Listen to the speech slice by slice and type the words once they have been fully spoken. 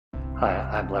Hi,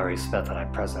 I'm Larry Smith and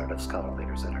I'm president of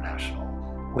ScholarLeaders International.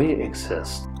 We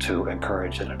exist to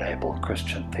encourage and enable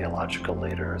Christian theological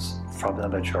leaders from the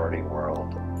majority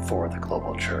world for the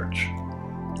global church.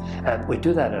 And we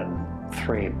do that in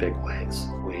three big ways.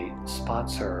 We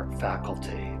sponsor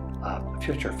faculty,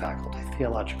 future faculty,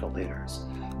 theological leaders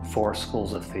for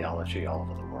schools of theology all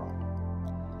over the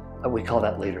world. We call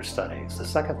that leader studies. The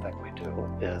second thing we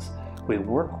do is we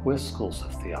work with schools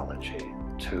of theology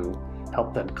to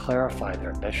help them clarify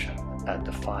their mission and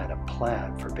define a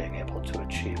plan for being able to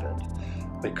achieve it.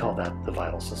 We call that the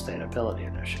Vital Sustainability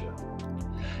Initiative.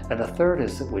 And the third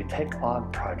is that we take on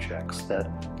projects that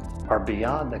are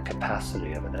beyond the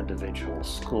capacity of an individual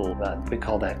school, and we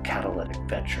call that catalytic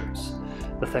ventures.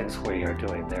 The things we are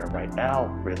doing there right now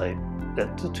relate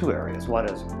to two areas. One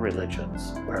is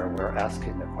religions, where we're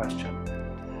asking the question,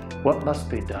 what must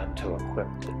be done to equip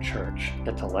the church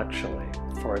intellectually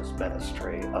for its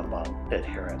ministry among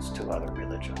adherents to other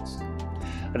religions?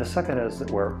 And the second is that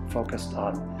we're focused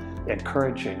on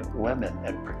encouraging women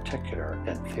in particular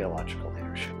in theological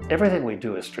leadership. Everything we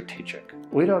do is strategic.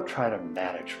 We don't try to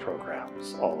manage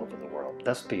programs all over the world.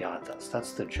 That's beyond us.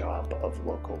 That's the job of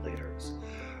local leaders.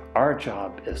 Our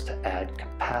job is to add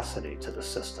capacity to the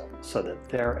system so that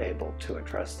they're able to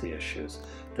address the issues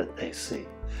that they see.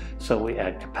 So we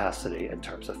add capacity in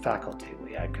terms of faculty,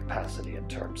 we add capacity in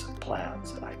terms of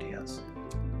plans and ideas.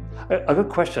 A good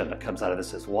question that comes out of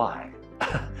this is why?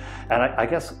 And I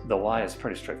guess the why is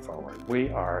pretty straightforward. We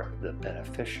are the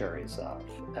beneficiaries of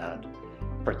and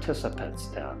participants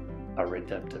in a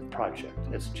redemptive project.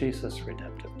 It's Jesus'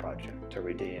 redemptive project to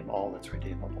redeem all that's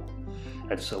redeemable.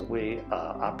 And so we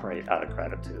operate out of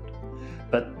gratitude.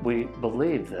 But we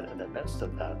believe that in the midst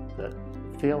of that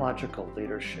theological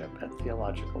leadership and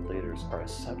theological leaders are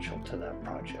essential to that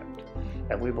project.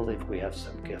 And we believe we have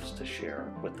some gifts to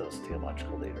share with those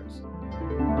theological leaders.